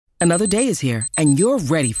Another day is here, and you're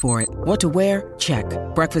ready for it. What to wear? Check.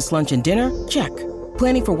 Breakfast, lunch, and dinner? Check.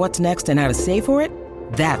 Planning for what's next and how to save for it?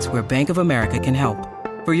 That's where Bank of America can help.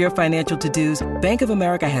 For your financial to-dos, Bank of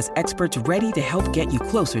America has experts ready to help get you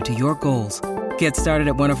closer to your goals. Get started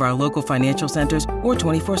at one of our local financial centers or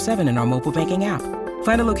 24/7 in our mobile banking app.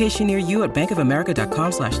 Find a location near you at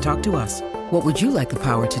bankofamerica.com/talktous. What would you like the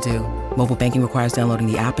power to do? Mobile banking requires downloading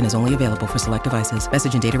the app and is only available for select devices.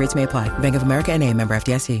 Message and data rates may apply. Bank of America N.A., member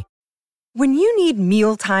FDIC. When you need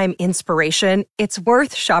mealtime inspiration, it's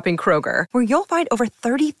worth shopping Kroger, where you'll find over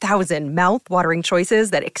 30,000 mouth-watering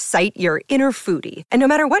choices that excite your inner foodie. And no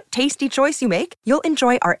matter what tasty choice you make, you'll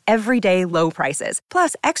enjoy our everyday low prices,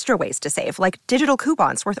 plus extra ways to save, like digital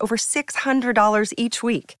coupons worth over $600 each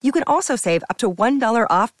week. You can also save up to $1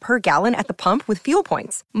 off per gallon at the pump with fuel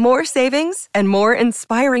points. More savings and more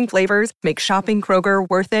inspiring flavors make shopping Kroger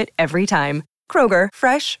worth it every time. Kroger,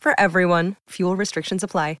 fresh for everyone. Fuel restrictions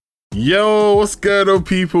apply. Yo, what's going on,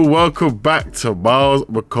 people? Welcome back to Miles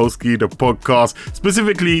Mikulski, the podcast.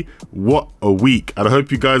 Specifically, what a week. And I hope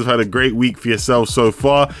you guys have had a great week for yourself so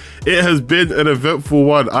far. It has been an eventful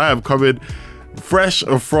one. I am coming fresh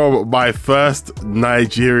from my first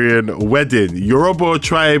Nigerian wedding. Yoruba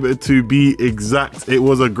tribe, to be exact. It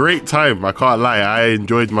was a great time. I can't lie. I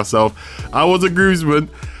enjoyed myself. I was a groomsman.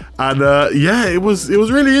 And it was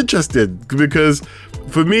really interesting because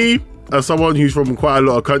for me, as someone who's from quite a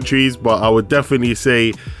lot of countries, but I would definitely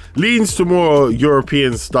say leans to more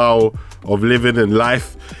European style of living and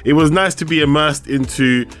life. It was nice to be immersed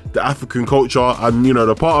into the African culture, and you know,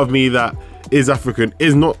 the part of me that is African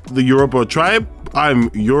is not the Yoruba tribe. I'm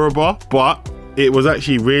Yoruba, but it was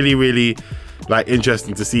actually really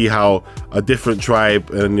interesting to see how a different tribe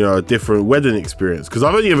and a different wedding experience, because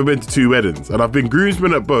I've only ever been to 2 weddings and I've been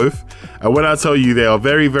groomsmen at both, and when I tell you, they are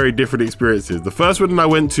very different experiences. The first wedding I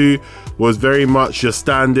went to was very much your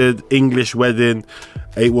standard English wedding.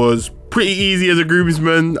 It was pretty easy as a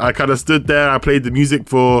groomsman. I kind of stood there, I played the music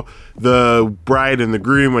for the bride and the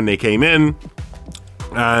groom when they came in,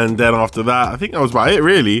 and then after that, I think that was about it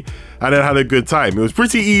really. And then had a good time. It was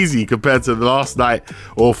pretty easy compared to the last night,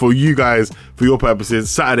 or for you guys, for your purposes,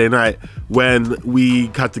 Saturday night, when we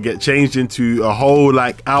had to get changed into a whole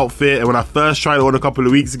outfit. And when I first tried it on a couple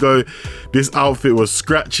of weeks ago, this outfit was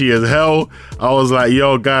scratchy as hell. I was like,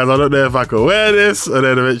 yo guys, I don't know if I can wear this. And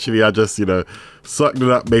then eventually I just, sucked it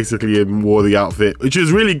up basically and wore the outfit, which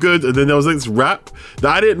was really good. And then there was this wrap that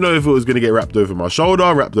I didn't know if it was going to get wrapped over my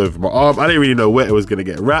shoulder, wrapped over my arm. I didn't really know where it was going to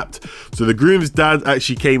get wrapped. So the groom's dad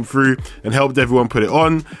actually came through and helped everyone put it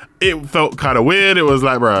on. It felt kind of weird. It was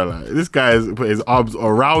like, bro, this guy's put his arms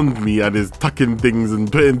around me and is tucking things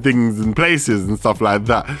and putting things in places and stuff like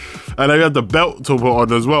that. And I had the belt to put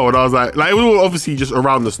on as well. And I was like it was all obviously just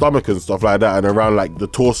around the stomach and stuff like that, and around the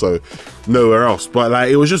torso, nowhere else. But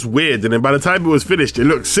it was just weird. And then by the time it was finished, it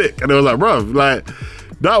looked sick. And it was like, bro, that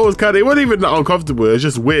was it wasn't even that uncomfortable. It was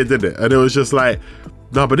just weird, didn't it? And it was just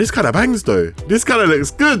no, but this kind of bangs though. This kind of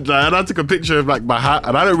looks good. And I took a picture of my hat,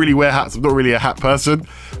 and I don't really wear hats. I'm not really a hat person,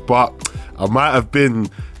 but I might have been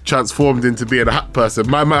transformed into being a hat person.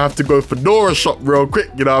 Might have to go fedora shop real quick,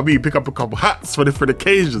 you know what I mean? Pick up a couple hats for different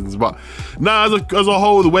occasions. But as a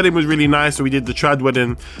whole, the wedding was really nice. So we did the trad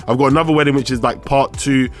wedding. I've got another wedding, which is part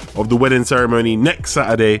 2 of the wedding ceremony next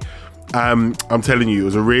Saturday. I'm telling you, it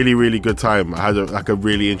was a really good time. I had a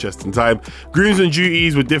really interesting time. Groomsmen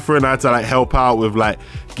duties were different. I had to help out with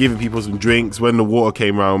giving people some drinks. When the water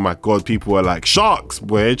came around, oh my god, people were like sharks,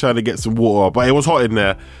 boy, trying to get some water. But it was hot in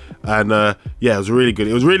there. And it was really good.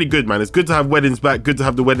 It was really good, man. It's good to have weddings back, good to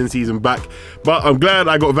have the wedding season back. But I'm glad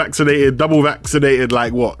I got vaccinated, double vaccinated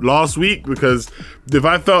last week, because if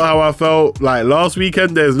I felt how I felt last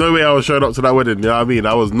weekend, there's no way I was showing up to that wedding, you know what I mean?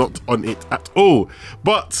 I was not on it at all.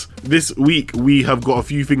 But this week we have got a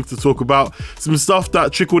few things to talk about. Some stuff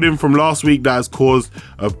that trickled in from last week that has caused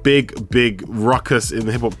a big ruckus in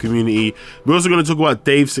the hip-hop community. We're also going to talk about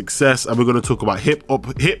Dave's success, and we're going to talk about hip-hop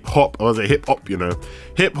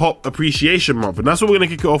appreciation month, and that's what we're going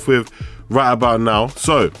to kick it off with right about now.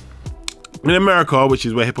 So in America, which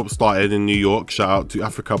is where hip-hop started in New York, shout out to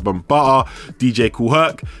Africa Bambaataa, DJ Kool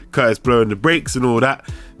Herc, Curtis blowing the breaks and all that,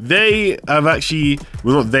 they have actually,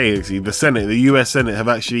 the US Senate have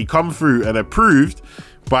actually come through and approved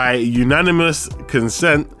by unanimous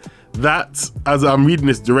consent that, as I'm reading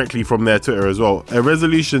this directly from their Twitter as well, a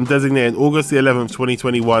resolution designating August the 11th,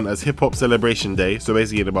 2021 as Hip Hop Celebration Day, so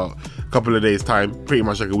basically in about a couple of days time, pretty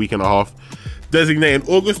much a week and a half, designating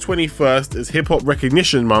August 21st as Hip Hop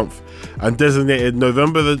Recognition Month, and designated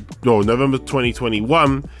November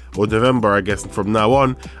 2021, or November I guess from now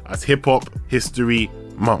on, as Hip Hop History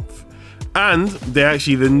Month. And they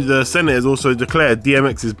actually, the Senate has also declared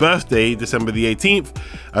DMX's birthday, December the 18th,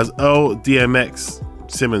 as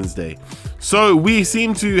DMX Simmons Day. So we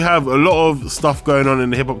seem to have a lot of stuff going on in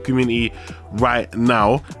the hip hop community right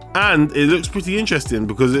now, and it looks pretty interesting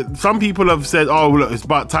because some people have said, oh look, it's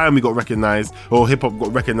about time we got recognized, or hip hop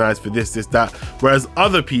got recognized for this, that, whereas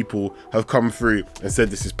other people have come through and said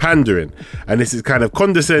this is pandering, and this is kind of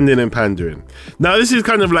condescending and pandering. Now this is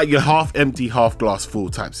kind of like your half empty, half glass full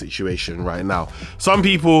type situation right now. Some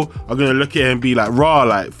people are going to look at it and be like, rah,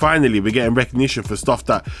 like finally we're getting recognition for stuff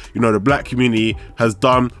that, you know, the black community has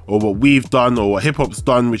done, or what we've done, or what hip hop's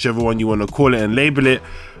done, whichever one you want to call it and label it.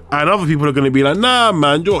 And other people are going to be like, nah,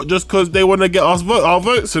 man, just because they want to get us our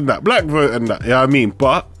votes and that, black vote and that. You know what I mean?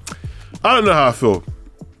 But I don't know how I feel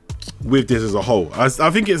with this as a whole. I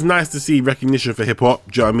think it's nice to see recognition for hip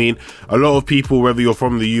hop. Do you know what I mean? A lot of people, whether you're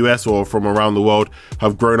from the US or from around the world,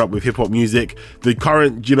 have grown up with hip hop music. The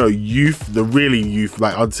current, you know, youth, the really youth,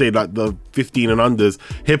 like I'd say like the 15 and unders,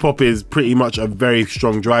 hip hop is pretty much a very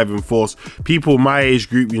strong driving force. People my age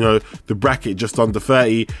group, you know, the bracket just under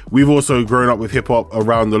 30, we've also grown up with hip hop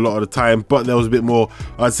around a lot of the time, but there was a bit more,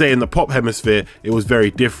 I'd say in the pop hemisphere, it was very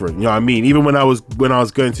different. You know what I mean? Even when I was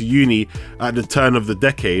going to uni at the turn of the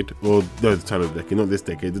decade, or no, the turn of the decade, not this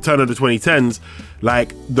decade, the turn of the 2010s,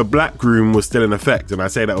 like the black room was still in effect, and I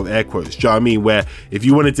say that with air quotes. Do you know what I mean? Where if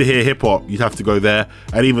you wanted to hear hip hop, you'd have to go there,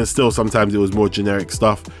 and even still, sometimes it was more generic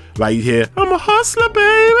stuff. Like you hear, I'm a hustler,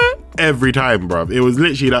 baby, every time, bruv. It was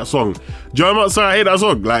literally that song. Do you know how much I hate that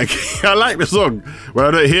song? Like, I like the song when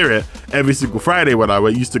I don't hear it every single Friday when I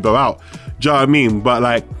used to go out. Do you know what I mean? But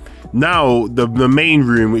like now, the main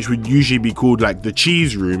room, which would usually be called like the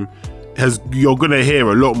cheese room, you're gonna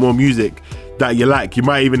hear a lot more music that you like. You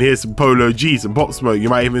might even hear some Polo G, some Pop Smoke. You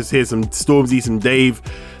might even hear some Stormzy, some Dave,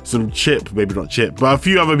 some Chip, maybe not Chip, but a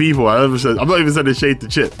few other people. I'm not even sending shade to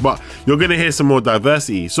Chip, but you're gonna hear some more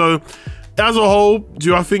diversity. So as a whole,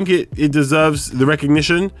 do I think it deserves the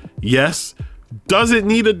recognition? Yes. Does it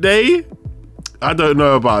need a day? I don't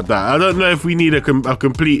know about that. I don't know if we need a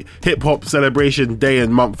complete hip-hop celebration day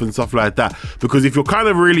and month and stuff like that, because if you're kind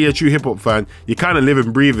of really a true hip-hop fan, you kind of live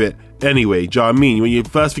and breathe it anyway. Do you know what I mean? When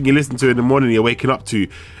first thing you listen to in the morning, you're waking up to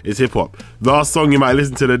is hip-hop. Last song you might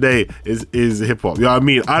listen to today is hip-hop. You know what I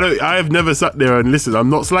mean? I have never sat there and listened. I'm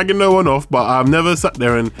not slagging no one off, but I've never sat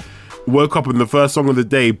there and woke up and the first song of the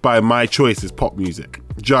day by my choice is pop music.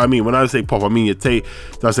 Do you know what I mean? When I say pop, I mean your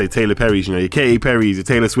Taylor Perry's, you know, your Katy Perry's, your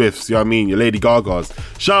Taylor Swift's, you know what I mean? Your Lady Gaga's.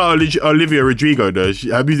 Shout out Olivia Rodrigo though,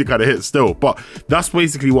 her music kind of hits still, but that's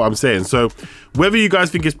basically what I'm saying. So whether you guys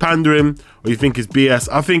think it's pandering or you think it's BS,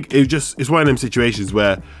 I think it's one of them situations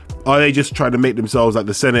where, are they just trying to make themselves like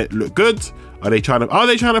the Senate look good? Are they trying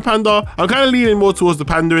to pander? I'm kind of leaning more towards the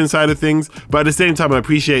pandering side of things, but at the same time I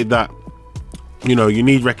appreciate that, you know, you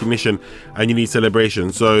need recognition and you need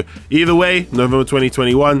celebration. So either way, November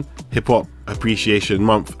 2021, Hip Hop Appreciation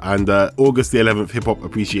Month, and August the 11th, Hip Hop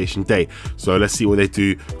Appreciation Day. So let's see what they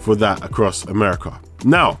do for that across America.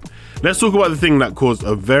 Now, let's talk about the thing that caused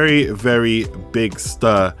a very, very big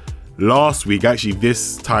stir last week. Actually,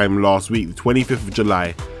 this time last week, the 25th of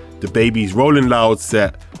July, DaBaby's Rolling Loud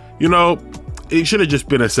set. You know, it should have just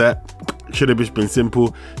been a set. Should have just been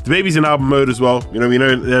simple. DaBaby's in album mode as well. You know, we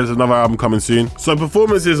know there's another album coming soon. So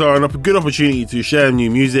performances are a good opportunity to share new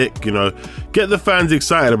music, you know, get the fans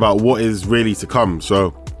excited about what is really to come.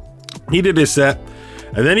 So he did his set,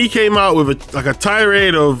 and then he came out with a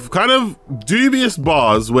tirade of kind of dubious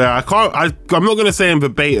bars where I'm not going to say in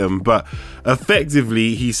verbatim, but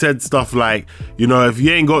effectively he said stuff like, you know, if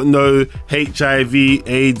you ain't got no HIV,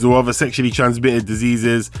 AIDS or other sexually transmitted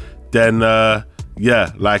diseases, then you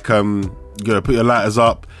gotta put your lighters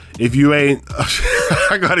up. If you ain't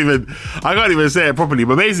I can't even say it properly,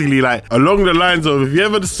 but basically like along the lines of, if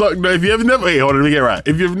you've never sucked no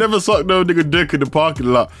nigga dick in the parking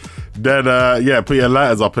lot, then put your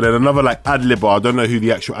lighters up. And then another like ad-libber, I don't know who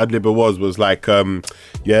the actual ad-libber was like,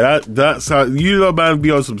 that's how you know, man, be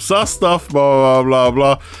on some sus stuff, blah blah blah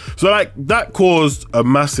blah. So like that caused a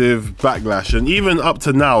massive backlash, and even up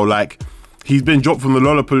to now, like he's been dropped from the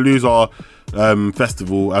Lollapalooza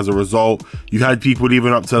festival as a result. You had people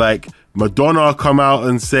even up to like Madonna come out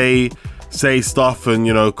and say stuff, and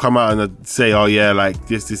you know, come out and say, oh yeah, like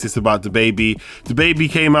this about DaBaby. DaBaby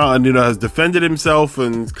came out and, you know, has defended himself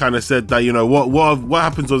and kind of said that, you know, what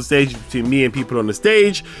happens on stage between me and people on the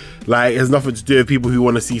stage, like, has nothing to do with people who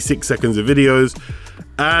want to see 6 seconds of videos.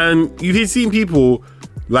 And you've seen people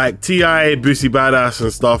like T.I., Boosie Badass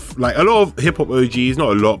and stuff, like a lot of hip-hop OGs,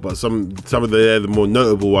 not a lot, but some of the more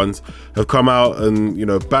notable ones have come out and, you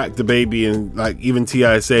know, back DaBaby, and like even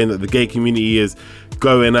T.I. is saying that the gay community is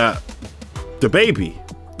going at DaBaby.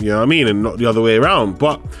 You know what I mean? And not the other way around.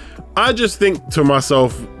 But I just think to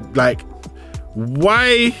myself, like,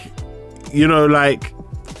 why, you know, like,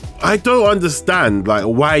 I don't understand, like,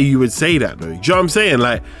 why you would say that, though. Do you know what I'm saying?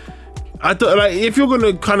 Like, I don't, like, if you're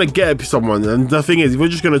gonna kind of get at someone, and the thing is, if you're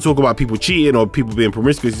just gonna talk about people cheating or people being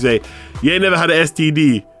promiscuous, you say, you ain't never had an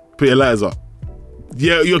STD, put your lighters up.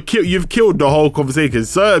 Yeah, you've killed the whole conversation. Because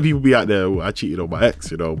certain people be out there, oh, I cheated on my ex,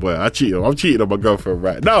 you know, but I'm cheating on my girlfriend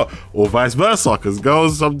right now, or vice versa. Because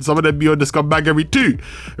girls, some of them be on the scumbag every two,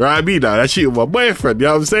 right? I mean, now I cheated on my boyfriend. You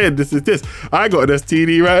know what I'm saying? This is this. I got an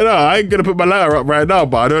STD right now. I ain't gonna put my lighter up right now,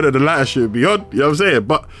 but I know that the lighter should be on. You know what I'm saying?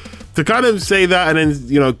 But to kind of say that and then,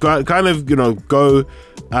 you know, kind of, you know, go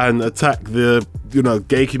and attack the, you know,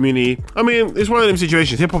 gay community. I mean, it's one of them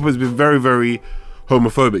situations. Hip hop has been very, very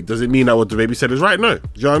homophobic. Does it mean that what DaBaby said is right? No. Do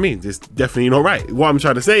you know what I mean? It's definitely not right. What I'm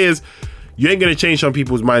trying to say is, you ain't going to change some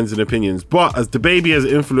people's minds and opinions. But as DaBaby, as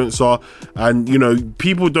an influencer, and, you know,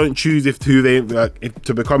 people don't choose if to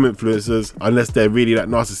become influencers unless they're really like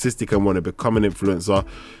narcissistic and want to become an influencer.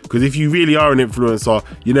 Because if you really are an influencer,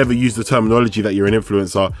 you never use the terminology that you're an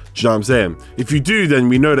influencer. Do you know what I'm saying? If you do, then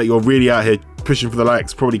we know that you're really out here pushing for the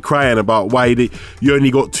likes, probably crying about why you only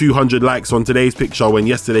got 200 likes on today's picture when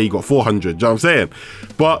yesterday you got 400. Do you know what I'm saying?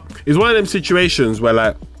 But it's one of them situations where,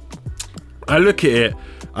 like, I look at it,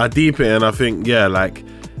 I deep it, and I think, yeah, like,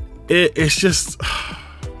 it's just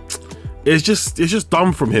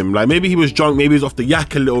dumb from him. Like, maybe he was drunk, maybe he was off the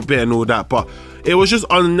yak a little bit and all that, but it was just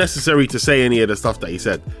unnecessary to say any of the stuff that he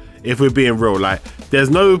said, if we're being real. Like, there's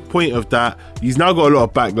no point of that. He's now got a lot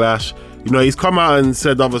of backlash. You know, he's come out and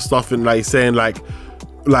said other stuff and, like, saying, like,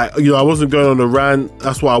 you know, I wasn't going on a rant.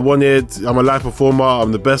 That's what I wanted. I'm a live performer.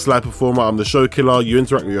 I'm the best live performer. I'm the show killer. You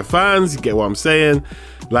interact with your fans. You get what I'm saying?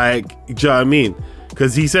 Like, do you know what I mean?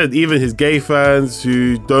 Because he said even his gay fans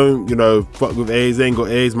who don't, you know, fuck with AIDS, they ain't got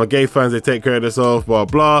AIDS. My gay fans, they take care of themselves, blah,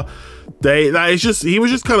 blah. It's just, he was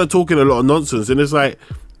just kind of talking a lot of nonsense. And it's like,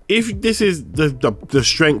 if this is the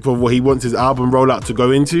strength of what he wants his album rollout to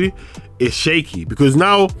go into, it's shaky. Because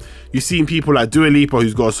now you're seeing people like Dua Lipa,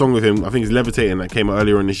 who's got a song with him, I think it's Levitating, that came out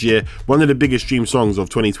earlier in this year, one of the biggest stream songs of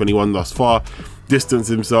 2021 thus far, distance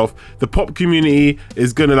himself. The pop community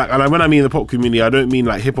is gonna, like, and when I mean the pop community, I don't mean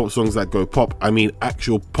like hip hop songs that go pop, I mean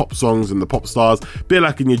actual pop songs and the pop stars, bit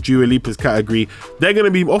like in your Dua Lipa's category, they're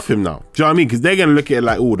gonna be off him now. Do you know what I mean? Because they're gonna look at it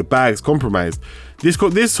like, oh, the bag's compromised.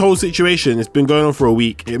 This whole situation has been going on for a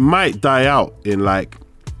week. It might die out in, like,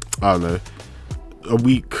 I don't know, a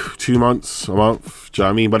week, 2 months, a month. Do you know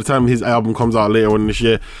what I mean? By the time his album comes out later on this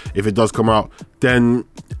year, if it does come out, then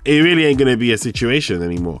it really ain't gonna be a situation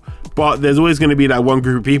anymore. But there's always going to be that one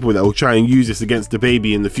group of people that will try and use this against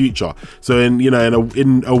DaBaby in the future. So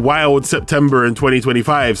in a wild September in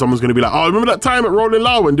 2025, someone's going to be like, oh, remember that time at Rolling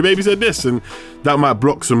Loud when DaBaby said this? And that might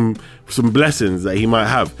block some blessings that he might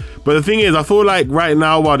have. But the thing is, I feel like right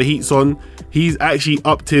now, while the heat's on, he's actually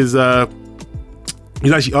upped his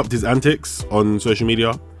antics on social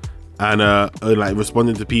media and like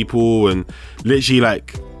responding to people and literally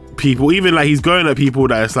like people, even like he's going at people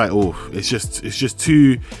that it's like, oh, it's just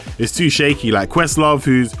too shaky. Like Questlove,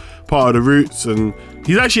 who's part of the Roots, and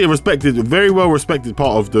he's actually a very well respected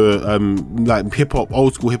part of the like hip-hop,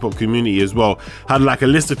 old school hip-hop community as well, had like a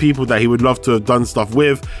list of people that he would love to have done stuff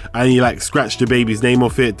with, and he like scratched DaBaby's name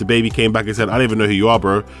off it. DaBaby came back and said, I don't even know who you are,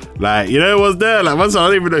 bro. Like, you know what's there? Like, once I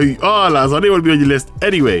don't even know who you are, like, so I didn't want to be on your list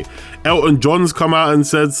anyway. Elton John's come out and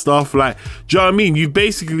said stuff like, do you know what I mean? You've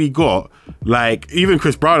basically got, like, even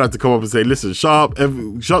Chris Brown had to come up and say, listen, shut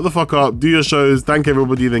the fuck up, do your shows, thank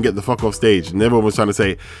everybody, then get the fuck off stage. And everyone was trying to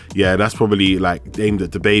say, yeah, that's probably like aimed at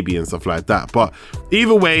DaBaby and stuff like that. But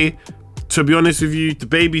either way, to be honest with you,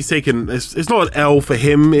 DaBaby's taking, it's not an L for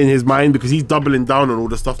him in his mind, because he's doubling down on all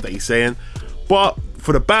the stuff that he's saying. But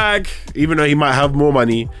for the bag, even though he might have more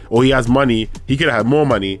money, or he has money, he could have had more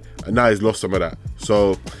money, and now he's lost some of that.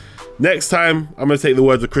 So next time, I'm going to take the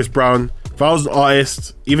words of Chris Brown. If I was an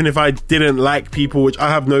artist, even if I didn't like people, which I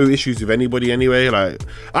have no issues with anybody anyway, like,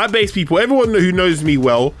 I base people, everyone who knows me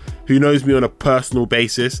well, who knows me on a personal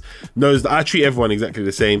basis, knows that I treat everyone exactly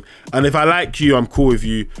the same. And if I like you, I'm cool with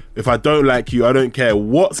you. If I don't like you, I don't care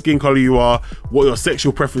what skin color you are, what your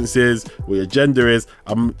sexual preference is, what your gender is.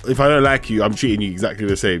 If I don't like you, I'm treating you exactly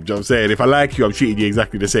the same. Do you know what I'm saying? If I like you, I'm treating you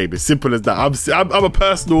exactly the same. It's simple as that. I'm a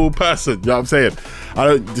personal person. You know what I'm saying? I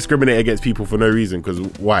don't discriminate against people for no reason, because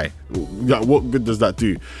why? What good does that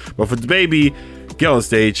do? But for DaBaby, get on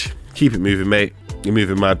stage, keep it moving, mate. you're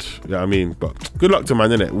moving mad. You know what I mean? But good luck to man,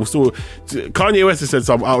 innit? Kanye West has said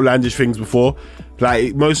some outlandish things before.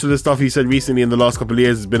 Like, most of the stuff he said recently in the last couple of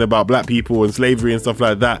years has been about black people and slavery and stuff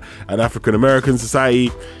like that, and African American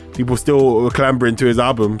society. People still were clambering to his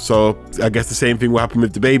album, so I guess the same thing will happen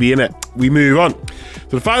with DaBaby, innit? We move on.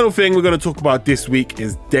 So the final thing we're going to talk about this week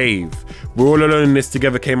is Dave. We're All Alone in This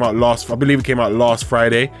Together came out last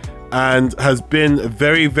Friday, and has been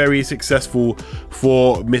very, very successful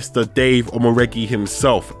for Mr. Dave Omoregi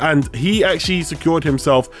himself. And he actually secured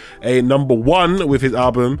himself a number 1 with his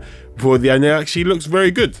album and it actually looks very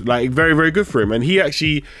good, like very, very good for him. And he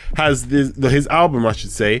actually has his album, I should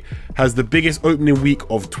say, has the biggest opening week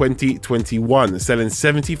of 2021, selling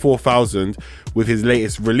 74,000 with his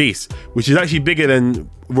latest release, which is actually bigger than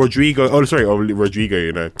Olivia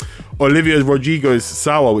Rodrigo's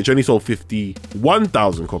Sour, which only sold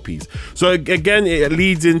 51,000 copies. So again, it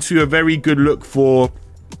leads into a very good look for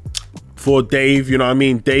Dave. You know what I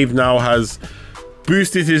mean? Dave now has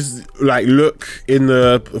boosted his look in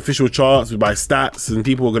the official charts by stats, and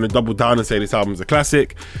people are going to double down and say this album's a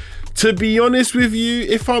classic. To be honest with you,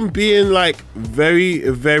 if I'm being very,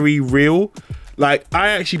 very real, I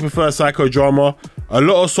actually prefer Psychodrama. A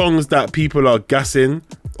lot of songs that people are gassing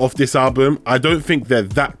off this album, I don't think they're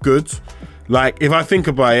that good. If I think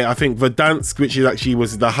about it, I think Verdansk, which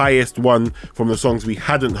was the highest one from the songs we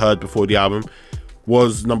hadn't heard before the album,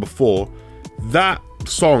 was number 4. That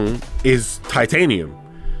song is Titanium,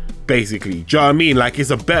 basically. Do you know what I mean? It's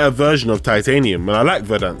a better version of Titanium, and I like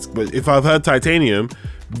Verdansk, but if I've heard Titanium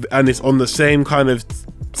and it's on the same kind of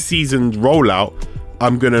seasoned rollout,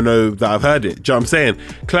 I'm gonna know that I've heard it. Do you know what I'm saying?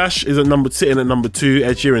 Clash is sitting at number 2.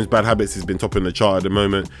 Ed Sheeran's Bad Habits has been topping the chart at the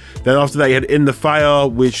moment. Then after that, you had In the Fire,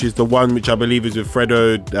 which is the one which I believe is with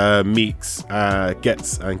Fredo, Meeks,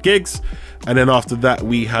 Gets, and Giggs. And then after that,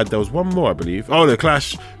 there was one more, I believe. Oh, the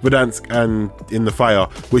Clash, Verdansk, and In the Fire,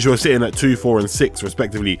 which were sitting at 2, 4, and 6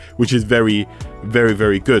 respectively, which is very, very,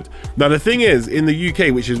 very good. Now, the thing is, in the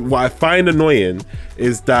UK, which is what I find annoying,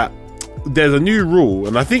 is that there's a new rule,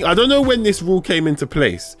 and I don't know when this rule came into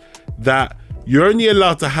place, that you're only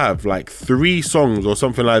allowed to have 3 songs or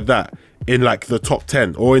something like that in the top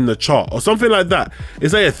 10 or in the chart or something like that.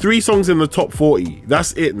 It's 3 songs in the top 40.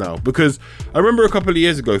 That's it now. Because I remember a couple of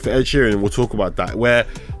years ago for Ed Sheeran, we'll talk about that, where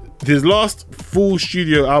his last full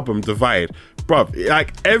studio album, Divide,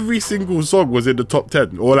 bruv, every single song was in the top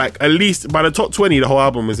 10, or at least by the top 20 the whole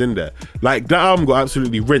album was in there. That album got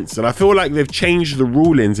absolutely rinsed, and I feel like they've changed the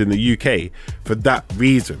rulings in the UK for that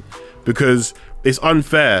reason, because it's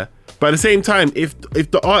unfair. But at the same time, if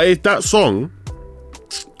that song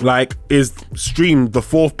is streamed the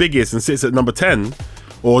 4th biggest and sits at number 10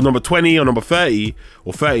 or number 20 or number 30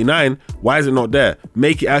 or 39, why is it not there?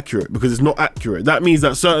 Make it accurate, because it's not accurate. That means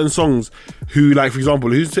that certain songs who, for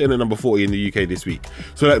example, who's sitting at number 40 in the UK this week?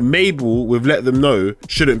 So Mabel, we've let them know,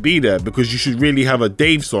 shouldn't be there, because you should really have a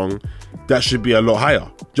Dave song that should be a lot higher. Do you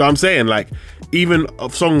know what I'm saying? Even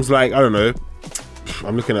of songs I don't know,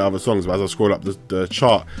 I'm looking at other songs, but as I scroll up the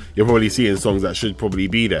chart, you're probably seeing songs that should probably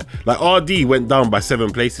be there. RD went down by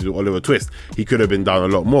 7 places with Oliver Twist. He could have been down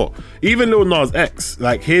a lot more. Even Lil Nas X,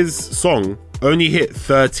 his song only hit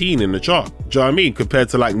 13 in the chart. Do you know what I mean? Compared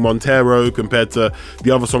to Montero, compared to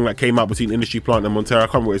the other song that came out between Industry Plant and Montero. I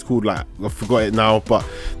can't remember what it's called. I forgot it now. But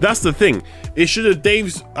that's the thing.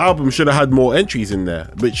 Dave's album should have had more entries in there,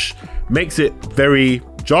 which makes it very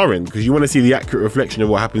jarring, because you want to see the accurate reflection of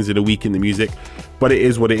what happens in a week in the music. But it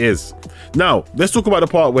is what it is. Now, let's talk about the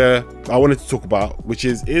part where I wanted to talk about, which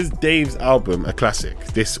is Dave's album a classic?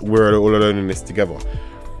 We're All Alone in This Together.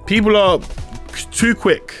 People are too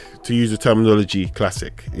quick to use the terminology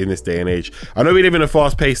classic in this day and age. I know we live in a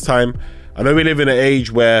fast-paced time. I know we live in an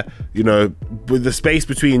age where, with the space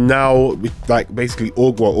between now, basically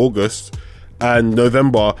August and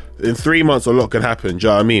November, in 3 months a lot can happen. Do you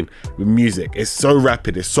know what I mean? With music, it's so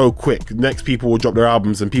rapid, it's so quick. Next people will drop their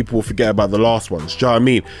albums and people will forget about the last ones. Do you know what I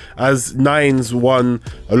mean? As Nines won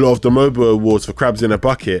a lot of the MOBO awards for Crabs in a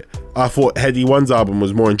Bucket, I thought Headie One's album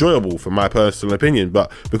was more enjoyable, for my personal opinion,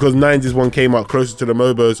 but because Nines' one came out closer to the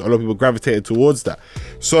MOBOs, a lot of people gravitated towards that.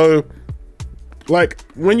 So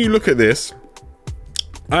when you look at this,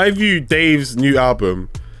 I view Dave's new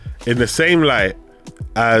album in the same light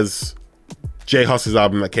as J Hus's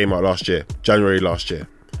album that came out January last year.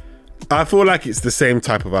 I feel like it's the same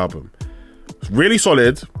type of album. It's really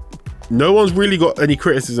solid. No one's really got any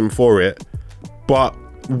criticism for it, but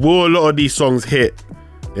will a lot of these songs hit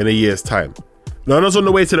in a year's time? Now, I was on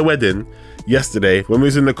the way to the wedding yesterday when we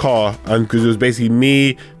was in the car, and because it was basically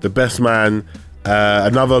me, the best man,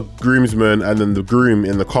 another groomsman, and then the groom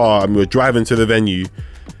in the car, and we were driving to the venue.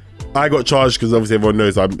 I got charged because obviously everyone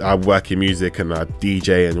knows I work in music and I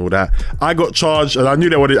DJ and all that. I got charged, and I knew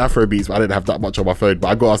they wanted Afro beats, but I didn't have that much on my phone. But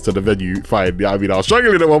I got us to the venue fine. Yeah, I mean, I was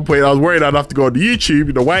struggling at one point. I was worried I'd have to go on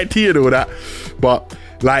YouTube, the white tee and all that. But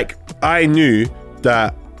like, I knew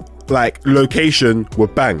that like location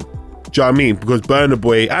would bang. Do you know what I mean? Because Burna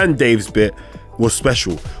Boy and Dave's bit was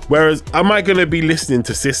special. Whereas, am I gonna be listening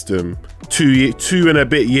to System 2 and a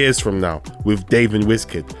bit years from now with Dave and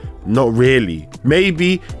Wizkid? Not really.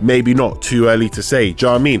 Maybe not. Too early to say. Do you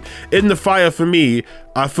know what I mean? In the Fire, for me,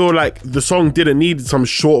 I feel like the song didn't need some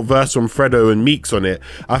short verse from Fredo and Meeks on it.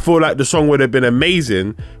 I feel like the song would have been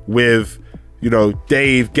amazing with, you know,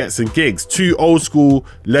 Dave, Gets and Gigs, 2 old school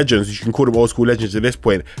legends. You can call them old school legends at this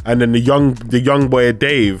point. And then the young boy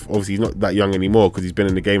Dave, obviously he's not that young anymore because he's been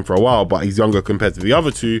in the game for a while, but he's younger compared to the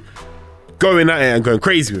other 2, going at it and going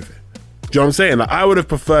crazy with it. Do you know what I'm saying? Like, I would have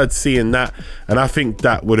preferred seeing that, and I think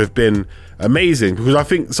that would have been amazing, because I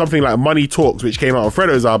think something like Money Talks, which came out on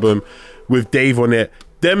Fredo's album with Dave on it,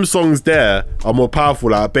 them songs there are more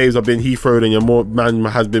powerful. Like, Babes, I've been Heathrow and your more man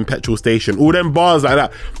has been petrol station. All them bars like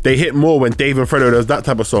that, they hit more when Dave and Fredo does that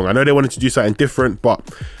type of song. I know they wanted to do something different,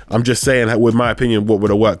 but I'm just saying, with my opinion, what would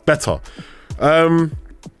have worked better.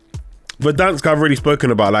 Verdansk I've already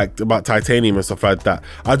spoken about, like about Titanium and stuff like that.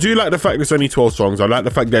 I do like the fact there's only 12 songs. I like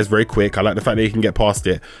the fact that it's very quick. I like the fact that you can get past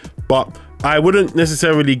it. But I wouldn't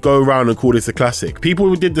necessarily go around and call this a classic.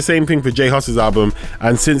 People did the same thing for J Hus's album,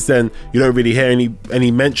 and since then you don't really hear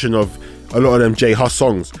any mention of a lot of them J Hus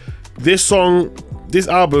songs. This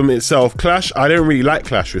album itself, Clash, I don't really like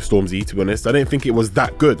Clash with Stormzy, to be honest. I didn't think it was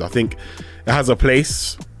that good. I think it has a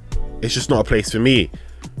place. It's just not a place for me.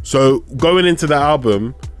 So going into the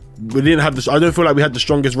album, we didn't have I don't feel like we had the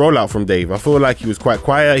strongest rollout from Dave. I feel like he was quite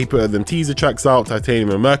quiet. He put them teaser tracks out,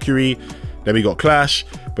 Titanium and Mercury. Then we got Clash,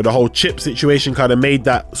 but the whole chip situation kind of made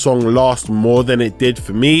that song last more than it did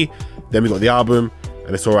for me. Then we got the album,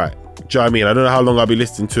 and it's all right. Do you know what I mean? I don't know how long I'll be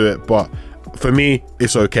listening to it, but for me,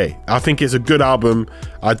 it's okay. I think it's a good album.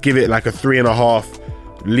 I'd give it like a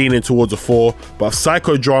 3.5, leaning towards a 4. But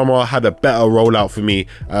Psychodrama had a better rollout for me,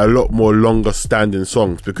 a lot more longer standing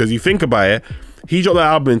songs. Because you think about it, he dropped that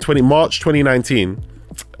album in March 2019,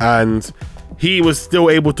 and he was still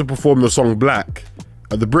able to perform the song Black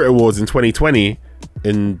at the Brit Awards in 2020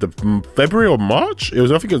 in the February or March. I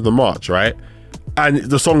think it was the March, right? And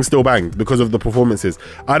the song still banged because of the performances.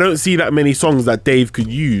 I don't see that many songs that Dave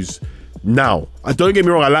could use now. Don't get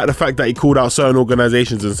me wrong, I like the fact that he called out certain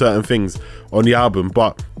organizations and certain things on the album,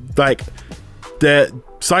 but like the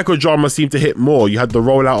Psychodrama seemed to hit more. You had the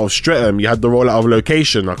rollout of Streatham, you had the rollout of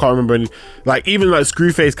Location. I can't remember any, like even like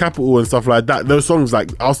Screwface Capital and stuff like that. Those songs,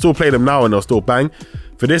 like I'll still play them now and they'll still bang.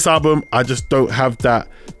 For this album, I just don't have that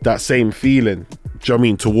same feeling, do you know what I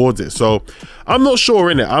mean, towards it. So I'm not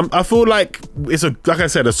sure, innit? I feel like it's like I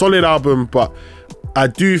said, a solid album, but I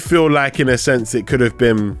do feel like in a sense it could have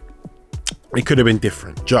been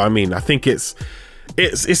different. Do you know what I mean? I think it's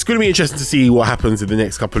going to be interesting to see what happens in the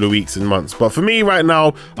next couple of weeks and months. But for me right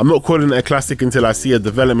now, I'm not calling it a classic until I see a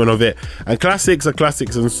development of it. And classics are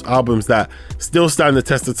classics and albums that still stand the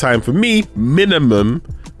test of time. For me, minimum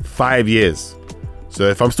 5 years. So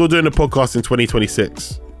if I'm still doing the podcast in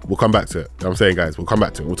 2026, we'll come back to it. You know what I'm saying, guys? We'll come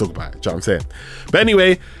back to it. We'll talk about it. Do you know what I'm saying? But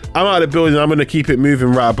anyway, I'm out of the building. I'm going to keep it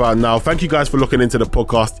moving right about now. Thank you guys for looking into the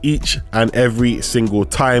podcast each and every single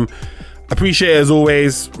time. Appreciate it as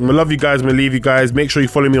always. I'm gonna love you guys. I'm gonna leave you guys. Make sure you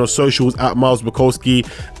follow me on socials at Miles Bukowski,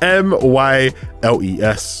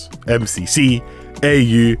 MYLESMCCAULSKEY.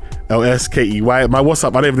 My WhatsApp,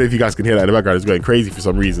 I don't even know if you guys can hear that in the background, it's going crazy for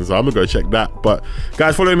some reason, so I'm gonna go check that. But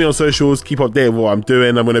guys, follow me on socials, keep updated with what I'm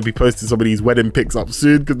doing. I'm gonna be posting some of these wedding pics up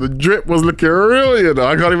soon because the drip was looking real, you know.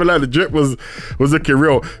 I can't even lie, the drip was looking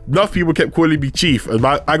real. Enough people kept calling me Chief, and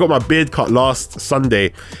I got my beard cut last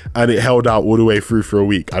Sunday and it held out all the way through for a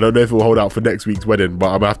week. I don't know if it will hold out for next week's wedding, but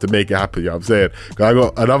I'm gonna have to make it happen, you know what I'm saying? Because I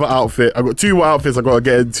got another outfit, I got 2 more outfits I gotta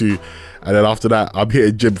get into. And then after that, I'm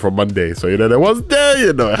hitting gym from Monday. So, you know, there was there,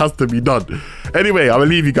 you know, it has to be done. Anyway, I'm going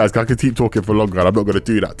to leave you guys because I can keep talking for longer and I'm not going to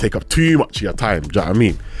do that. Take up too much of your time. Do you know what I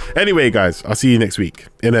mean? Anyway, guys, I'll see you next week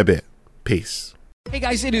in a bit. Peace. Hey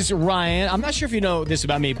guys, it is Ryan. I'm not sure if you know this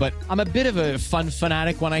about me, but I'm a bit of a fun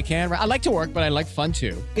fanatic when I can. I like to work, but I like fun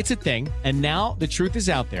too. It's a thing. And now the truth is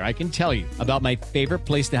out there. I can tell you about my favorite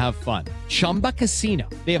place to have fun. Chumba Casino.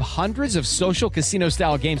 They have hundreds of social casino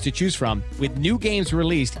style games to choose from with new games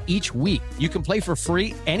released each week. You can play for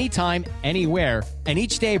free anytime, anywhere. And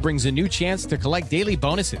each day brings a new chance to collect daily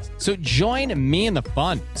bonuses. So join me in the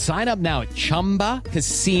fun. Sign up now at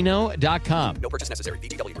ChumbaCasino.com. No purchase necessary.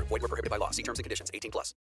 VGW Group. Void where prohibited by law. See terms and conditions. 18+.